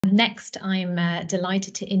Next, I'm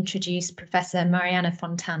delighted to introduce Professor Marianna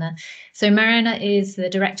Fontana. So Marianna is the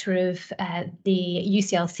director of the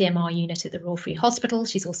UCL CMR unit at the Royal Free Hospital.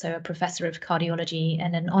 She's also a professor of cardiology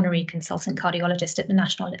and an honorary consultant cardiologist at the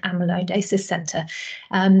National Amyloidosis Centre.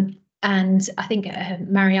 And I think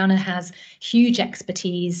Marianna has huge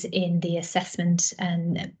expertise in the assessment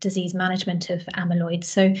and disease management of amyloid.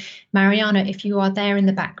 So Marianna, if you are there in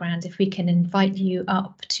the background, if we can invite you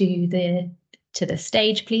up to the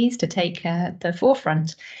stage, please, to take the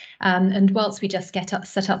forefront. And whilst we just get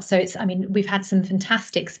set up, so we've had some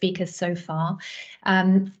fantastic speakers so far.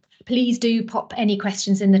 Please do pop any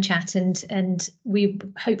questions in the chat, and we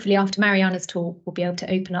hopefully after Marianna's talk we'll be able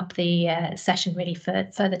to open up the session really for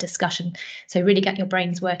further discussion. So really get your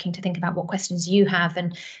brains working to think about what questions you have,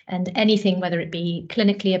 and anything, whether it be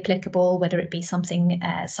clinically applicable, whether it be something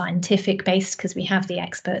scientific based, because we have the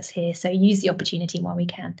experts here. So use the opportunity while we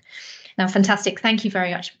can. Now, fantastic. Thank you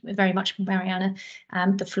very much, Marianna.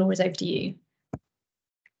 The floor is over to you.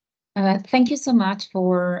 Thank you so much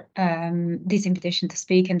for this invitation to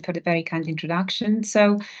speak and for the very kind introduction.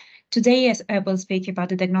 So today I will speak about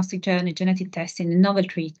the diagnostic journey, genetic testing and novel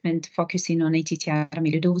treatment focusing on ATTR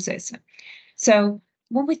amyloidosis. So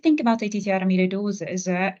when we think about ATTR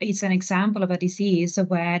amyloidosis, it's an example of a disease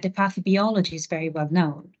where the pathobiology is very well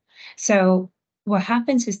known. So what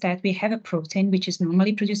happens is that we have a protein which is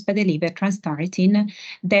normally produced by the liver, transthyretin,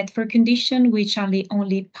 that for a condition which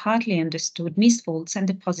only partly understood misfolds and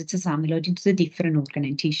deposits as amyloid into the different organ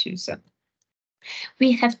and tissues.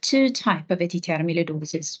 We have two types of ATTR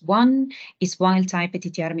amyloidosis. One is wild-type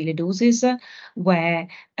ATTR amyloidosis, where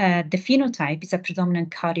the phenotype is a predominant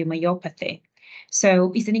cardiomyopathy.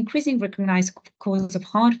 So it's an increasing recognized cause of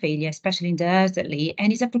heart failure, especially in the elderly,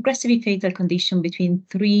 and is a progressively fatal condition between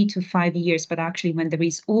 3 to 5 years, but actually when there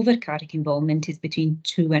is overcardiac involvement, is between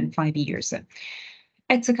 2 and 5 years.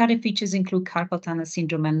 Exocardiac features include carpal tunnel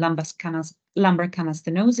syndrome and lumbar canal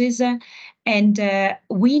stenosis. And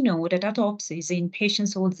we know that autopsies in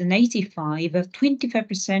patients older than 85,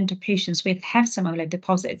 25% of patients will have some amyloid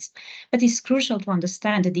deposits. But it's crucial to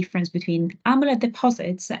understand the difference between amyloid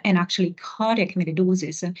deposits and actually cardiac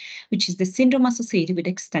amyloidosis, which is the syndrome associated with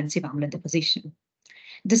extensive amyloid deposition.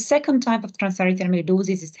 The second type of transthyretin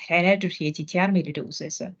amyloidosis is hereditary ATTR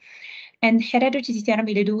amyloidosis. And hereditary TTR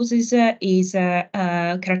amyloidosis is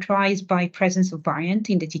characterized by presence of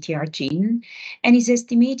variant in the TTR gene and is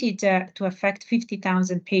estimated to affect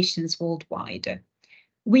 50,000 patients worldwide.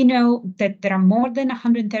 We know that there are more than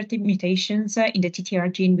 130 mutations in the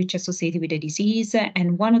TTR gene which are associated with the disease,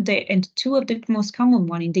 and two of the most common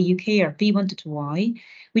ones in the UK are V122I,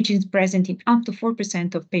 which is present in up to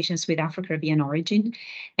 4% of patients with Afro-Caribbean origin,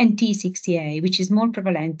 and T60A, which is more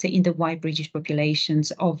prevalent in the white British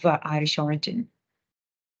populations of Irish origin.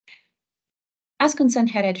 As concerns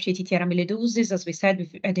hereditary TTR amyloidosis, as we said,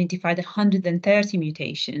 we've identified 130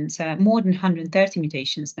 mutations, more than 130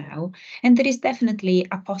 mutations now, and there is definitely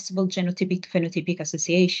a possible genotypic to phenotypic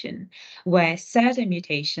association, where certain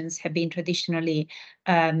mutations have been traditionally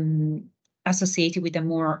associated with a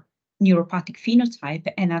more neuropathic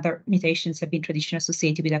phenotype, and other mutations have been traditionally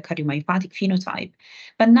associated with a cardiomyopathic phenotype.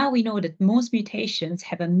 But now we know that most mutations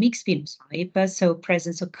have a mixed phenotype, so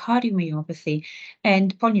presence of cardiomyopathy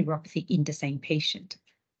and polyneuropathy in the same patient.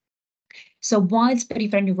 So widespread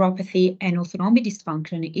peripheral neuropathy and autonomic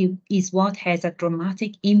dysfunction is what has a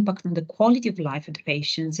dramatic impact on the quality of life of the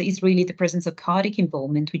patients. Is really the presence of cardiac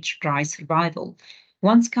involvement which drives survival.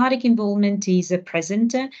 Once cardiac involvement is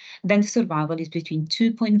present, then survival is between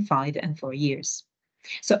 2.5 and 4 years.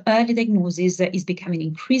 So early diagnosis is becoming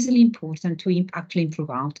increasingly important to actually improve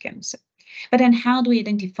outcomes. But then how do we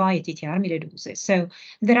identify ATTR amyloidosis? So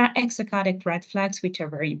there are exocardiac red flags, which are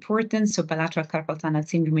very important. So bilateral carpal tunnel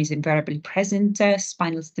syndrome is invariably present,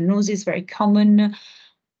 spinal stenosis very common.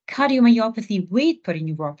 Cardiomyopathy with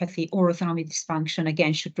polyneuropathy or autonomic dysfunction,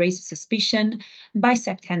 again, should raise suspicion.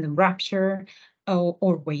 Bicep tendon rupture,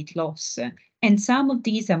 or weight loss. And some of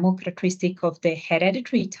these are more characteristic of the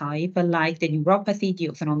hereditary type, like the neuropathy, the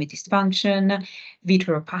autonomic dysfunction,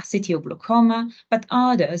 vitreal opacity or glaucoma, but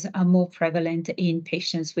others are more prevalent in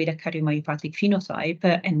patients with a cardiomyopathic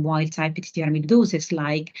phenotype and wild-type ATTR amyloidosis,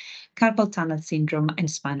 like carpal tunnel syndrome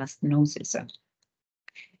and spinal stenosis.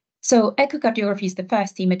 So echocardiography is the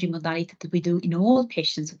first imaging modality that we do in all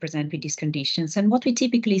patients who present with these conditions. And what we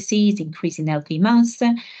typically see is increase in LV mass,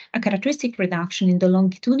 a characteristic reduction in the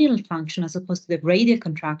longitudinal function as opposed to the radial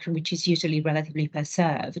contraction, which is usually relatively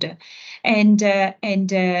preserved. And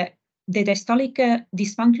the diastolic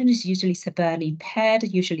dysfunction is usually severely impaired.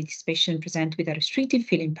 Usually this patient presents with a restrictive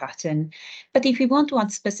feeling pattern. But if we want to add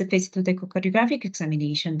specificity to the echocardiographic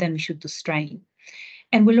examination, then we should do strain.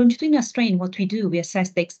 And with longitudinal strain, what we do, we assess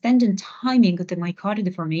the extent and timing of the myocardial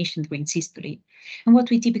deformation during systole. And what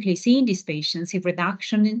we typically see in these patients is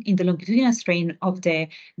reduction in the longitudinal strain of the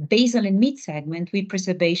basal and mid segment with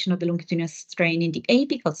preservation of the longitudinal strain in the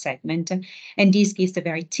apical segment. And this gives a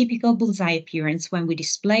very typical bullseye appearance when we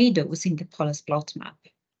display those in the Polas plot map.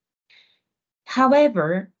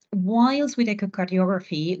 However, whilst with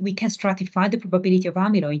echocardiography, we can stratify the probability of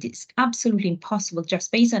amyloid, it's absolutely impossible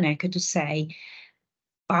just based on echo to say,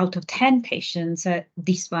 out of 10 patients,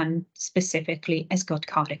 this one specifically has got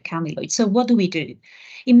cardiac amyloid. So what do we do?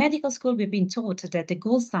 In medical school, we've been taught that the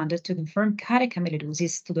gold standard to confirm cardiac amyloidosis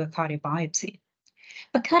is to do a cardiac biopsy.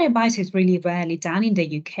 But cardiac biopsy is really rarely done in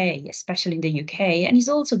the UK, especially in the UK, and is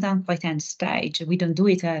also done quite end stage. We don't do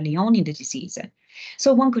it early on in the disease.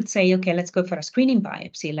 So one could say, okay, let's go for a screening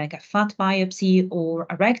biopsy, like a fat biopsy or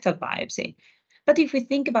a rectal biopsy. But if we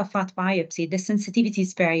think about fat biopsy, the sensitivity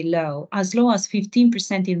is very low as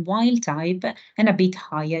 15% in wild type and a bit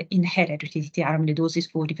higher in hereditary TTR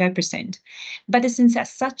amyloidosis, 45%. But since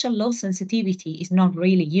such a low sensitivity is not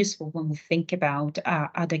really useful when we think about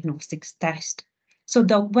a diagnostic test. So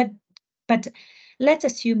but let's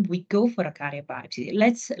assume we go for a cardiac biopsy.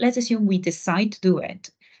 Let's assume we decide to do it.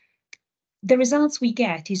 The results we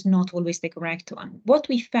get is not always the correct one. What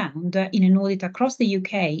we found in an audit across the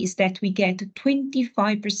UK is that we get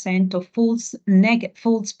 25% of false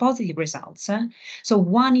positive results. So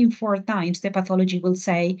 1 in 4 times the pathologist will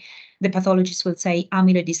say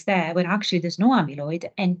amyloid is there, when actually there's no amyloid,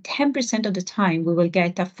 and 10% of the time we will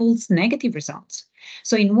get a false negative results.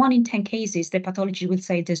 So in 1 in 10 cases, the pathologist will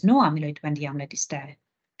say there's no amyloid when the amyloid is there.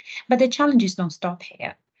 But the challenges don't stop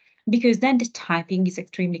here, because then the typing is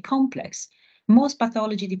extremely complex. Most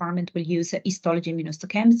pathology departments will use histology and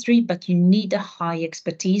immunohistochemistry, but you need a high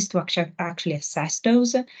expertise to actually assess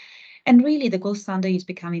those. And really, the gold standard is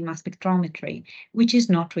becoming mass spectrometry, which is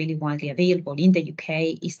not really widely available. In the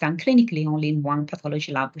UK, it's done clinically only in one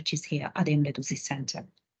pathology lab, which is here at the Amyloidosis Centre.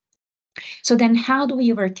 So then how do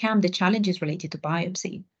we overcome the challenges related to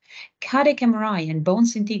biopsy? Cardiac MRI and bone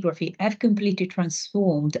scintigraphy have completely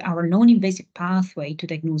transformed our non-invasive pathway to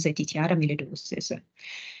diagnose ATTR amyloidosis.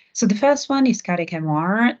 So the first one is cardiac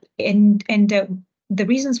MR, and the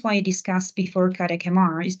reasons why I discussed before cardiac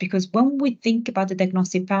MR is because when we think about the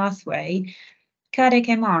diagnostic pathway, cardiac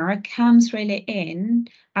MR comes really in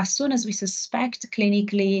as soon as we suspect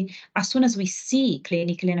clinically, as soon as we see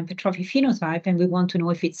clinically an hypertrophic phenotype and we want to know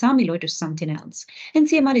if it's amyloid or something else. And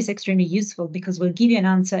CMR is extremely useful because we'll give you an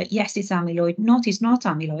answer, yes, it's amyloid, not, it's not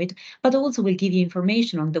amyloid, but also will give you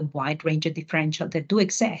information on the wide range of differential that do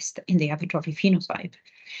exist in the hypertrophic phenotype.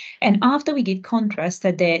 And after we give contrast,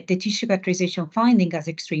 the tissue characterization finding is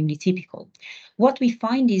extremely typical. What we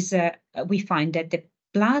find is we find that the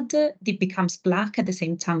blood becomes black at the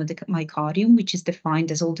same time of the myocardium, which is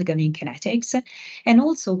defined as altogamine kinetics. And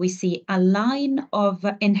also we see a line of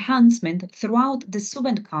enhancement throughout the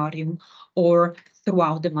subendocardium or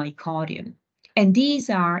throughout the myocardium. And these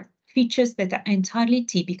are features that are entirely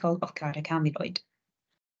typical of cardiac amyloid.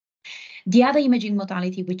 The other imaging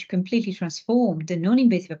modality which completely transformed the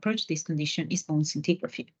non-invasive approach to this condition is bone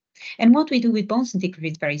scintigraphy. And what we do with bone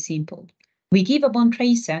scintigraphy is very simple. We give a bone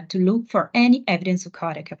tracer to look for any evidence of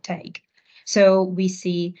cardiac uptake. So we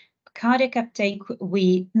see cardiac uptake.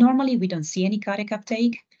 Normally we don't see any cardiac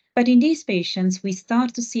uptake, but in these patients, we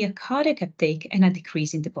start to see a cardiac uptake and a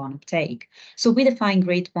decrease in the bone uptake. So we define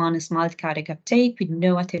grade 1 as mild cardiac uptake with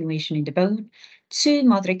no attenuation in the bone, 2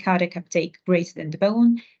 moderate cardiac uptake greater than the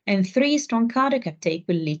bone, and 3 strong cardiac uptake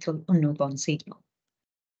with little or no bone signal.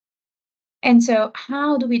 And so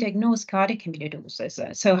how do we diagnose cardiac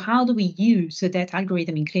amyloidosis? So how do we use that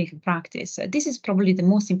algorithm in clinical practice? This is probably the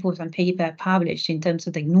most important paper published in terms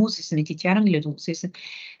of diagnosis in ATTR amyloidosis.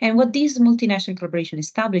 And what this multinational collaboration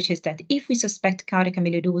establishes is that if we suspect cardiac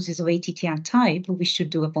amyloidosis of ATTR type, we should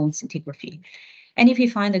do a bone scintigraphy. And if we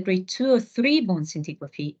find a grade 2 or 3 bone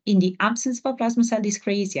scintigraphy in the absence of plasma cell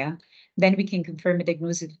dyscrasia, then we can confirm a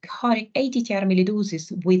diagnosis of cardiac ATTR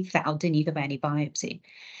amyloidosis without the need of any biopsy.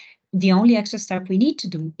 The only extra step we need to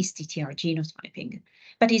do is TTR genotyping,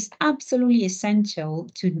 but it's absolutely essential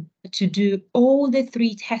to do all the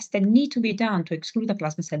 3 tests that need to be done to exclude the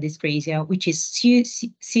plasma cell dyscrasia, which is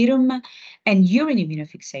serum and urine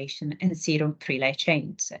immunofixation and serum free light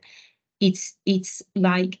chains. It's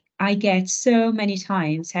like I get so many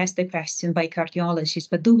times asked the question by cardiologists,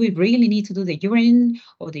 but do we really need to do the urine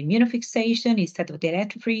or the immunofixation instead of the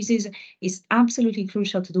electrophoresis? It's absolutely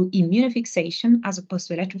crucial to do immunofixation as opposed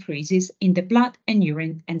to electrophoresis in the blood and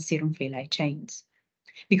urine and serum free light chains.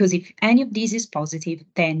 Because if any of these is positive,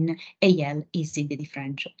 then AL is in the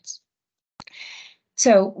differentials.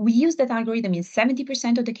 So we use that algorithm in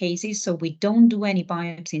 70% of the cases, so we don't do any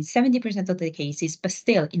biopsy in 70% of the cases, but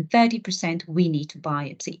still in 30% we need to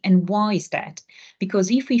biopsy. And why is that? Because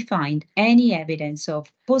if we find any evidence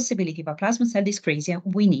of possibility of a plasma cell dyscrasia,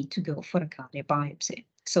 we need to go for a cardiac biopsy.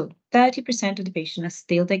 So 30% of the patients are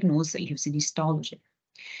still diagnosed using histology.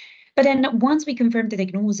 But then once we confirm the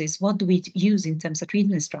diagnosis, what do we use in terms of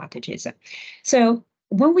treatment strategies? So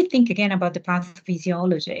when we think again about the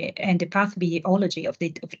pathophysiology and the pathophysiology of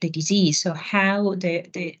the disease, so how the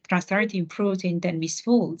transthyretin protein then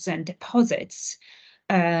misfolds and deposits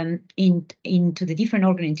into the different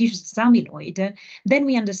organ and tissues of amyloid, then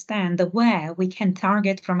we understand where we can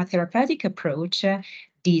target from a therapeutic approach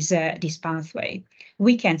this pathway.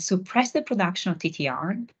 We can suppress the production of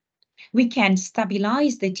TTR. We can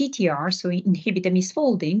stabilize the TTR, so inhibit the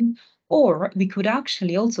misfolding, or we could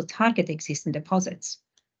actually also target existing deposits.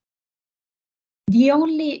 The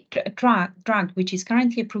only drug which is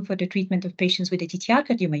currently approved for the treatment of patients with a TTR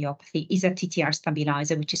cardiomyopathy is a TTR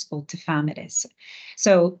stabilizer, which is called tafamidis.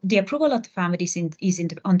 So the approval of tafamidis is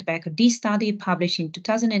on the back of this study published in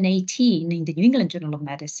 2018 in the New England Journal of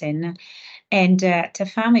Medicine. And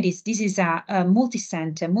tafamidis, this is a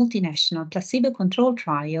multi-center, multinational, placebo-controlled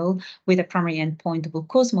trial with a primary endpoint of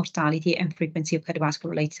all-cause mortality and frequency of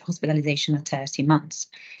cardiovascular-related hospitalization at 30 months.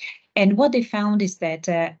 And what they found is that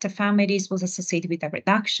tafamidis was associated with a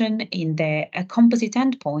reduction in the composite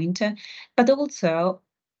endpoint, but also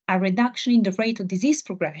a reduction in the rate of disease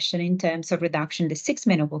progression in terms of reduction in the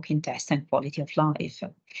 6-minute walking test and quality of life.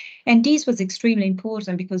 And this was extremely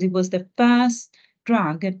important because it was the first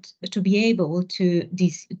drug to be able to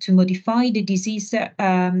modify the disease,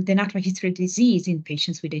 the natural history of disease in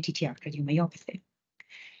patients with ATTR cardiomyopathy.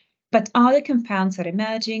 But other compounds are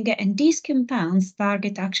emerging, and these compounds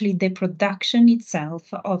target actually the production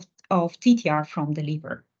itself of TTR from the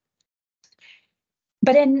liver.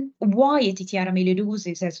 But then why ATTR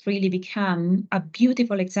amyloidosis has really become a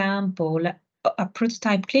beautiful example, a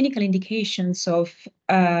prototype clinical indications of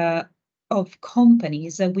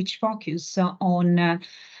companies which focus on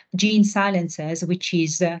gene silencers, which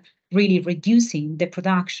is really reducing the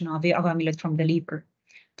production of amyloid from the liver.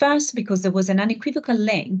 First, because there was an unequivocal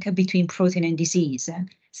link between protein and disease.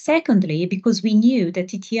 Secondly, because we knew that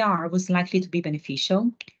TTR was likely to be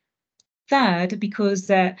beneficial. Third, because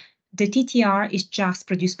the TTR is just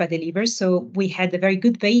produced by the liver, so we had a very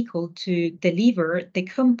good vehicle to deliver the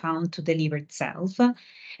compound to the liver itself.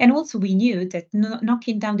 And also we knew that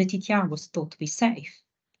knocking down the TTR was thought to be safe.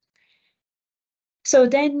 So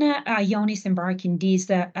then Ionis embarked in this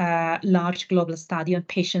large global study on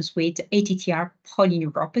patients with ATTR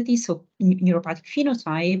polyneuropathy, so neuropathic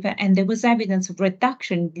phenotype, and there was evidence of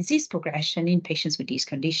reduction in disease progression in patients with this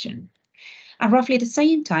condition. And roughly at the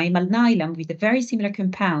same time, Alnylam, with a very similar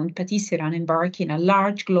compound, patisiran, embarked in a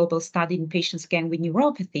large global study in patients again with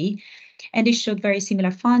neuropathy, and they showed very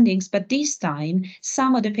similar findings, but this time,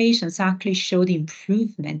 some of the patients actually showed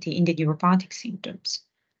improvement in the neuropathic symptoms.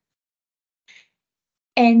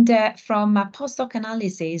 And from a post-hoc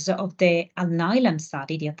analysis of the Alnylam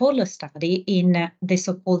study, the Apollo study, in the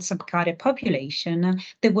so-called subcardiac population,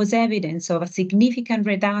 there was evidence of a significant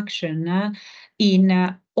reduction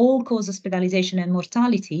in all-cause hospitalization and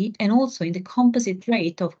mortality, and also in the composite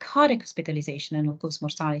rate of cardiac hospitalization and all-cause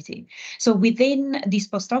mortality. So within this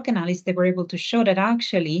post-hoc analysis, they were able to show that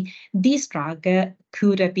actually this drug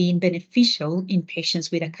could have been beneficial in patients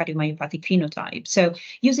with a cardiomyopathic phenotype. So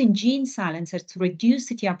using gene silencers to reduce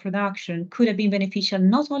TTR production could have been beneficial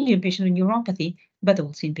not only in patients with neuropathy, but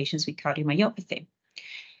also in patients with cardiomyopathy.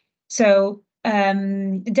 So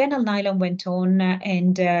then Alnylam went on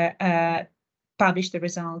and published the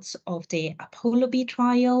results of the Apollo B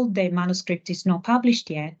trial. The manuscript is not published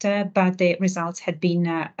yet, but the results had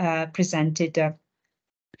been presented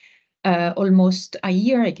almost a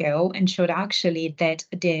year ago and showed actually that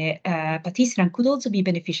the patisiran could also be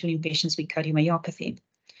beneficial in patients with cardiomyopathy.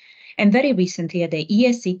 And very recently at the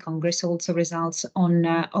ESC Congress, also results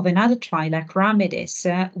of another trial, acoramidis,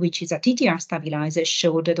 which is a TTR stabilizer,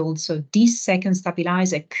 showed that also this second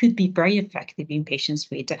stabilizer could be very effective in patients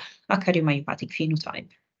with a cardiomyopathic phenotype.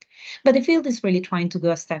 But the field is really trying to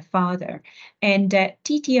go a step further. And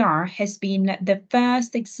TTR has been the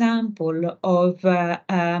first example of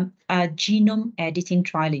a genome editing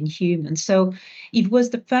trial in humans. So it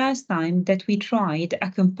was the first time that we tried a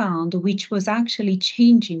compound which was actually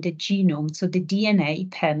changing the genome, so the DNA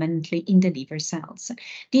permanently in the liver cells.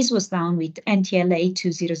 This was done with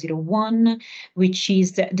NTLA-2001, which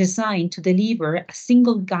is designed to deliver a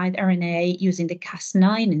single guide RNA using the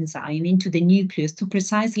Cas9 enzyme into the nucleus to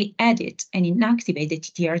precisely edit and inactivate the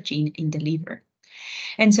TTR gene in the liver.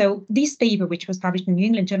 And so this paper, which was published in New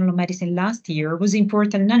England Journal of Medicine last year, was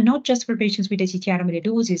important not just for patients with ATTR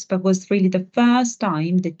amyloidosis, but was really the first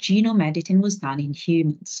time that genome editing was done in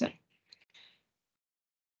humans.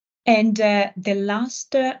 And the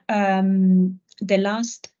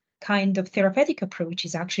last kind of therapeutic approach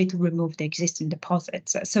is actually to remove the existing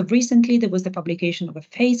deposits. So recently there was the publication of a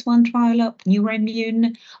phase 1 trial of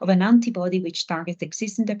neuroimmune of an antibody which targets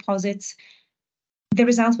existing deposits. The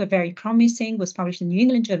results were very promising, was published in New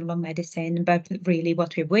England Journal of Medicine, but really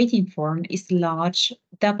what we're waiting for is large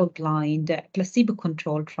double-blind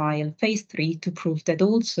placebo-controlled trial, phase 3, to prove that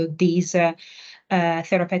also these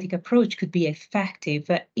therapeutic approach could be effective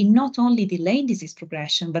in not only delaying disease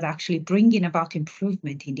progression, but actually bringing about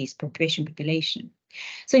improvement in this patient population.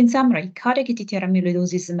 So in summary, cardiac ATTR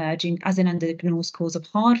amyloidosis is emerging as an undiagnosed cause of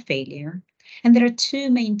heart failure. And there are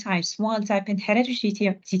two main types, wild type and hereditary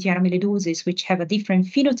ATTR amyloidosis, which have a different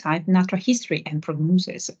phenotype, natural history, and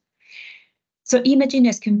prognosis. So imaging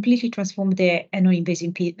has completely transformed the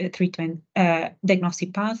non-invasive treatment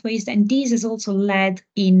diagnostic pathways, and this has also led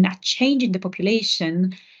in a change in the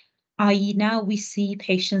population, i.e. now we see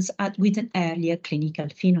patients with an earlier clinical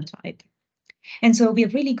phenotype. And so we're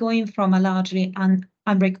really going from a largely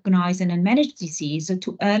unrecognized and unmanaged disease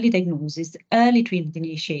to early diagnosis, early treatment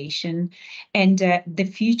initiation. And the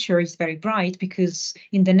future is very bright because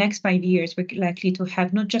in the next 5 years, we're likely to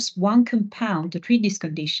have not just one compound to treat this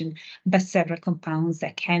condition, but several compounds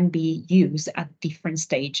that can be used at different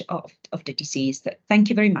stages of the disease. Thank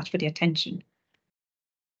you very much for the attention.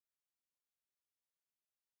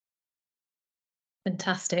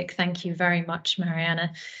 Fantastic. Thank you very much,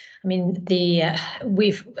 Marianna. I mean,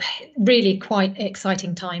 we've really quite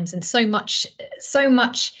exciting times and so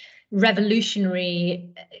much revolutionary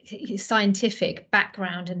scientific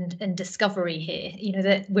background and discovery here, you know,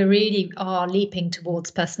 that we really are leaping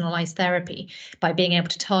towards personalized therapy by being able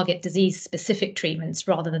to target disease-specific treatments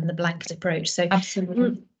rather than the blanket approach. So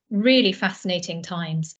absolutely. Really fascinating times.